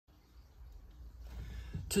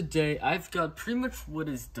Today, I've got pretty much what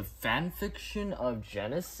is the fan fiction of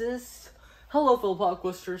Genesis. Hello, fellow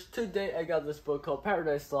BookQuesters. Today, I got this book called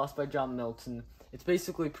Paradise Lost by John Milton. It's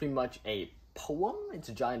basically pretty much a poem. It's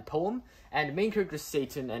a giant poem, and the main character is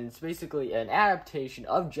Satan, and it's basically an adaptation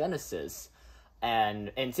of Genesis, and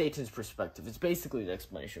Satan's perspective. It's basically the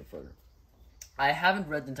explanation for it. I haven't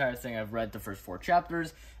read the entire thing. I've read the first 4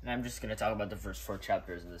 chapters, and I'm just going to talk about the first 4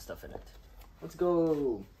 chapters and the stuff in it. Let's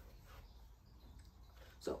go!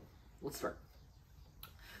 So, let's start.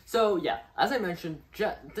 So, yeah, as I mentioned,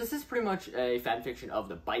 this is pretty much a fanfiction of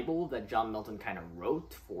the Bible that John Milton kind of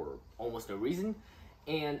wrote for almost no reason.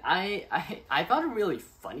 And I found it really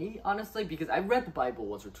funny, honestly, because I read the Bible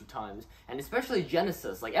once or 2 times, and especially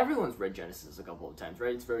Genesis. Like, everyone's read Genesis a couple of times,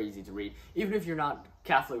 right? It's very easy to read. Even if you're not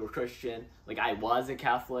Catholic or Christian, like, I was a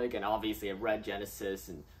Catholic, and obviously I've read Genesis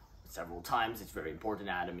and several times. It's very important,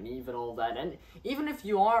 Adam and Eve and all that. And even if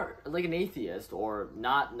you are like an atheist or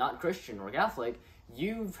not Christian or Catholic,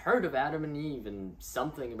 you've heard of Adam and Eve and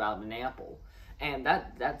something about an apple. And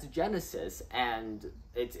that's Genesis, and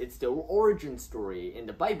it's the origin story in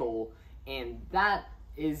the Bible, and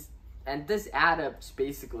this adapts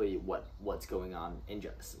basically what's going on in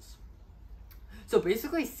Genesis. So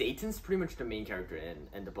basically, Satan's pretty much the main character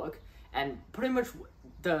in the book, and pretty much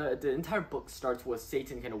the entire book starts with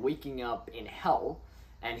Satan kind of waking up in hell,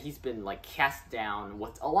 and he's been like cast down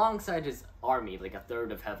alongside his army, like a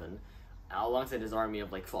third of heaven, alongside his army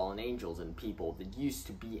of like fallen angels and people that used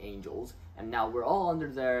to be angels, and now we're all under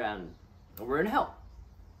there and we're in hell.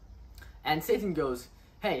 And Satan goes,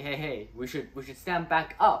 hey, we should stand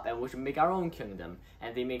back up and we should make our own kingdom,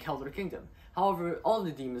 and they make hell their kingdom. However, all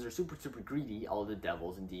the demons are super greedy. All the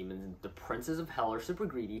devils and demons and the princes of hell are super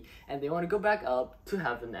greedy, and they want to go back up to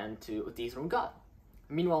heaven and to dethrone God.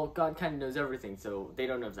 Meanwhile, God kind of knows everything, so they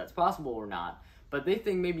don't know if that's possible or not, but they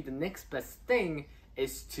think maybe the next best thing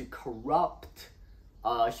is to corrupt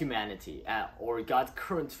humanity, or God's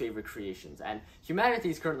current favorite creations. And humanity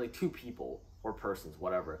is currently 2 people, or persons,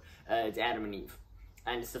 whatever. It's Adam and Eve.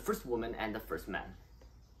 And it's the first woman and the first man.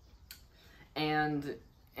 And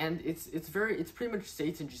it's pretty much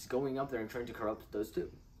Satan just going up there and trying to corrupt those 2.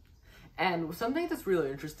 And something that's really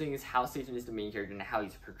interesting is how Satan is the main character and how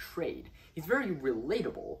he's portrayed. He's very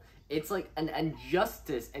relatable. It's like an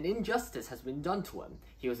injustice has been done to him.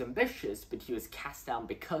 He was ambitious, but he was cast down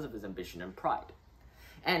because of his ambition and pride.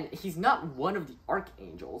 And he's not one of the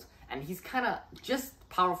archangels, and he's kind of just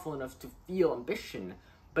powerful enough to feel ambition,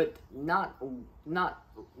 but not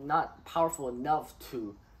powerful enough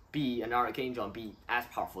to be an archangel and be as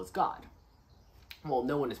powerful as God. Well,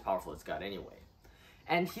 no one is powerful as God anyway.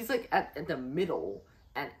 And he's like at the middle,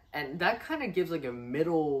 and that kind of gives like a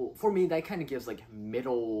middle, for me, that kind of gives like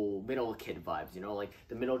middle kid vibes, you know, like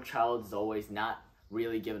the middle child is always not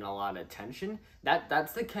really given a lot of attention.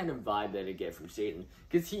 That's the kind of vibe that I get from Satan,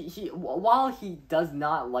 because he while he does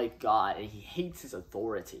not like God and he hates his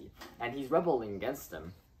authority and he's rebelling against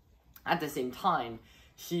him, at the same time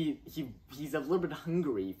he's a little bit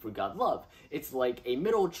hungry for God's love. It's like a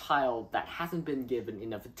middle child that hasn't been given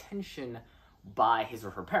enough attention by his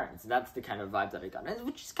or her parents. That's the kind of vibe that I got, and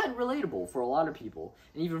which is kind of relatable for a lot of people,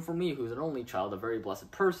 and even for me, who's an only child, a very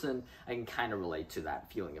blessed person, I can kind of relate to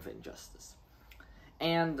that feeling of injustice.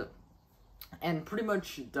 And pretty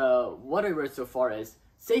much what I read so far is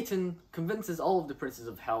Satan convinces all of the princes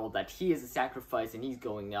of hell that he is a sacrifice and he's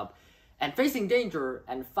going up and facing danger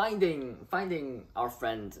and finding our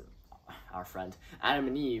friend Adam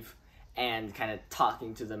and Eve, and kind of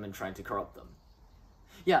talking to them and trying to corrupt them.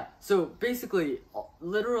 Yeah, so basically,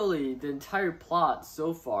 literally, the entire plot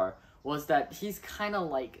so far was that he's kind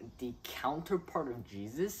of like the counterpart of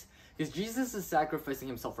Jesus, because Jesus is sacrificing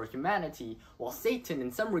himself for humanity, while Satan,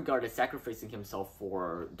 in some regard, is sacrificing himself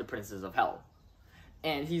for the princes of hell.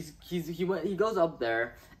 And he goes up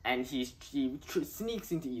there, and he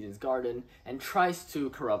sneaks into Eden's garden and tries to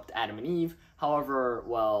corrupt Adam and Eve. However,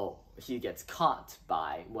 well, he gets caught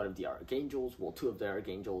by one of the archangels, well, 2 of the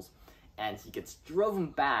archangels, and he gets driven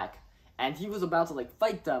back, and he was about to like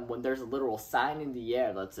fight them when there's a literal sign in the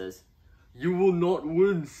air that says, "You will not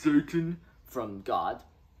win, Satan," from God.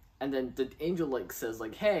 And then the angel like says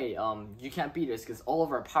like, "Hey, you can't beat us because all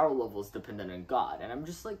of our power level is dependent on God." And I'm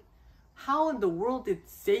just like, how in the world did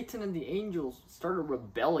Satan and the angels start a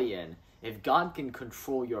rebellion if God can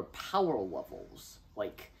control your power levels?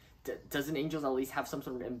 Like, doesn't angels at least have some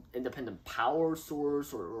sort of independent power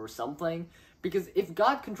source or something? Because if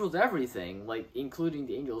God controls everything, like, including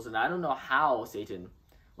the angels, and I don't know how Satan,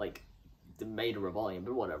 like, made a rebellion,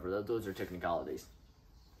 but whatever, those are technicalities.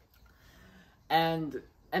 And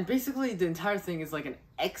basically the entire thing is like an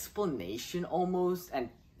explanation almost, and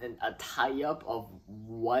a tie-up of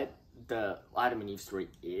what the Adam and Eve story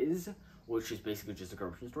is, which is basically just a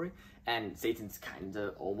corruption story, and Satan's kind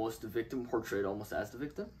of almost the victim, portrayed almost as the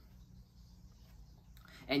victim.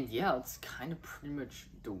 And yeah, it's kind of pretty much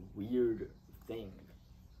the weird thing.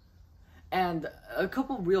 And a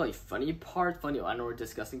couple really funny, I know we're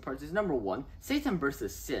discussing parts, is number one, Satan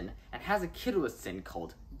births sin and has a kid with sin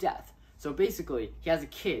called Death. So basically, he has a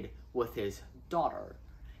kid with his daughter.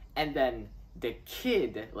 And then the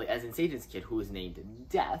kid, like as in Satan's kid, who is named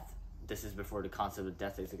Death, this is before the concept of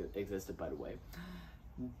death existed, by the way,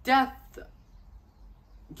 Death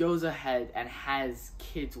goes ahead and has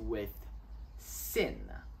kids with sin.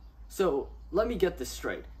 So, let me get this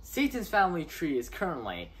straight. Satan's family tree is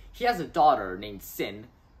currently, he has a daughter named Sin,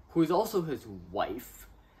 who is also his wife,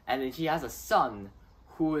 and then he has a son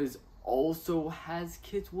who is also has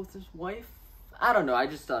kids with his wife. I don't know, I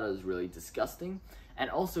just thought it was really disgusting, and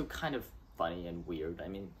also kind of funny and weird. I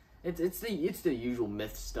mean, it's the usual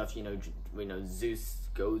myth stuff, you know, Zeus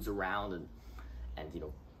goes around and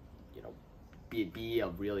be a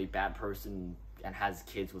really bad person and has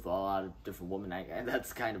kids with a lot of different women. And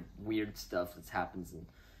that's kind of weird stuff that happens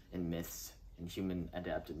in myths, in human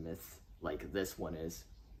adapted myths, like this one is.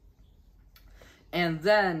 And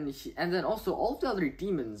then also all of the other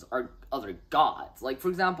demons are other gods. Like, for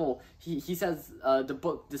example, he says the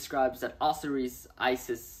book describes that Osiris,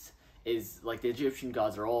 Isis is like the Egyptian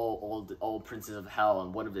gods are all princes of hell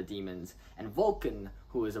and one of the demons, and Vulcan,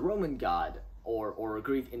 who is a Roman god, or a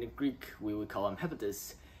Greek, in Greek we would call him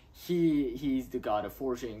Hephaestus. He's the god of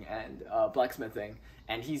forging and blacksmithing,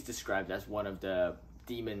 and he's described as one of the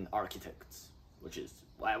demon architects, which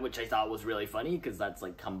I thought was really funny, because that's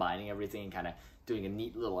like combining everything and kind of doing a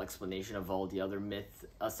neat little explanation of all the other myths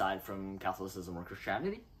aside from Catholicism or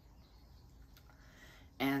Christianity.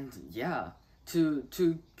 And yeah, to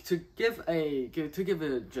give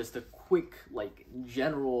just a quick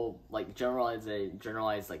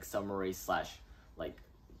generalized like summary / like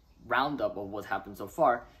roundup of what's happened so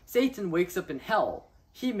far. Satan wakes up in hell.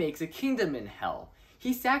 He makes a kingdom in hell.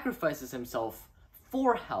 He sacrifices himself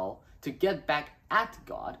for hell to get back at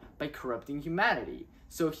God by corrupting humanity.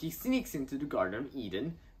 So he sneaks into the Garden of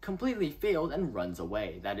Eden, completely failed, and runs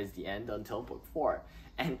away. That is the end until book 4.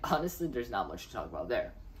 And honestly, there's not much to talk about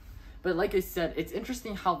there. But like I said, it's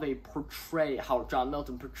interesting how how John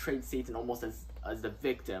Milton portrayed Satan almost as the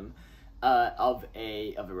victim of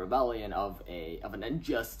a rebellion, of an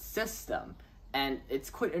unjust system. And it's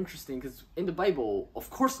quite interesting because in the Bible, of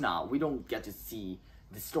course not, we don't get to see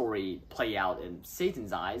the story play out in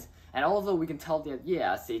Satan's eyes. And although we can tell that,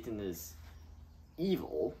 yeah, Satan is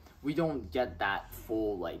evil, we don't get that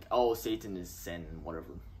full, like, oh, Satan is sin,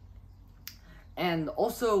 whatever. And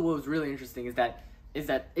also what was really interesting is that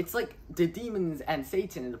it's like the demons and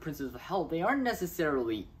Satan and the princes of hell, they aren't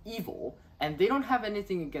necessarily evil, and they don't have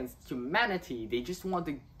anything against humanity. They just want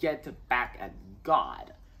to get back at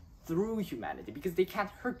God through humanity, because they can't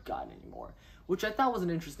hurt God anymore, which I thought was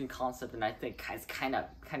an interesting concept, and I think has kind of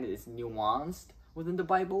is nuanced within the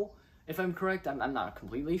Bible. If I'm correct, I'm not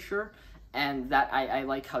completely sure, and that I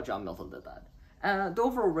like how John Milton did that. The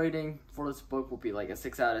overall rating for this book will be like a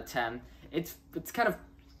 6 out of 10. It's kind of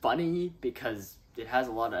funny because it has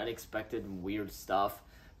a lot of unexpected and weird stuff,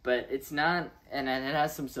 but it's not, and it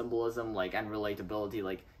has some symbolism, like, and relatability,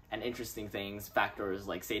 like, and interesting factors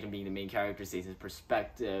like Satan being the main character, Satan's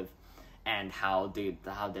perspective, and how the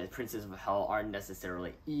princes of hell aren't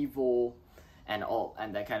necessarily evil, and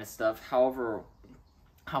that kind of stuff. However,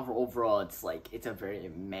 overall, it's a very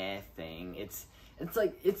meh thing. If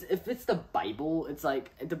it's the Bible, it's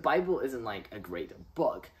like the Bible isn't like a great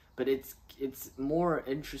book, but it's more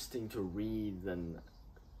interesting to read than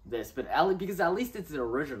this. But because at least it's the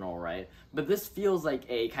original, right? But this feels like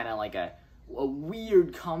a kind of like a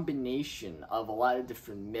weird combination of a lot of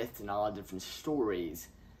different myths and a lot of different stories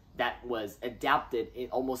that was adapted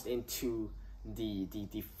almost into the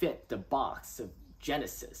box of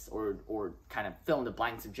Genesis, or kind of fill in the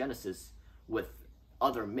blanks of Genesis with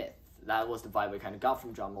other myths. That was the vibe I kind of got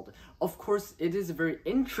from John Milton. Of course, it is very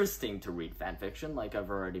interesting to read fanfiction, like I've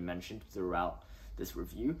already mentioned throughout this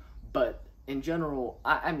review, but in general,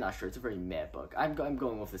 I'm not sure. It's a very meh book. I'm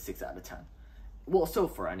going with a 6 out of 10. Well, so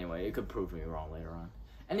far anyway. It could prove me wrong later on.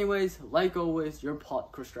 Anyways, like always, your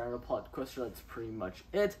BookQuester, that's pretty much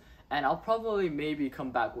it. And I'll probably maybe come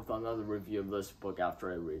back with another review of this book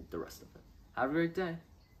after I read the rest of it. Have a great day.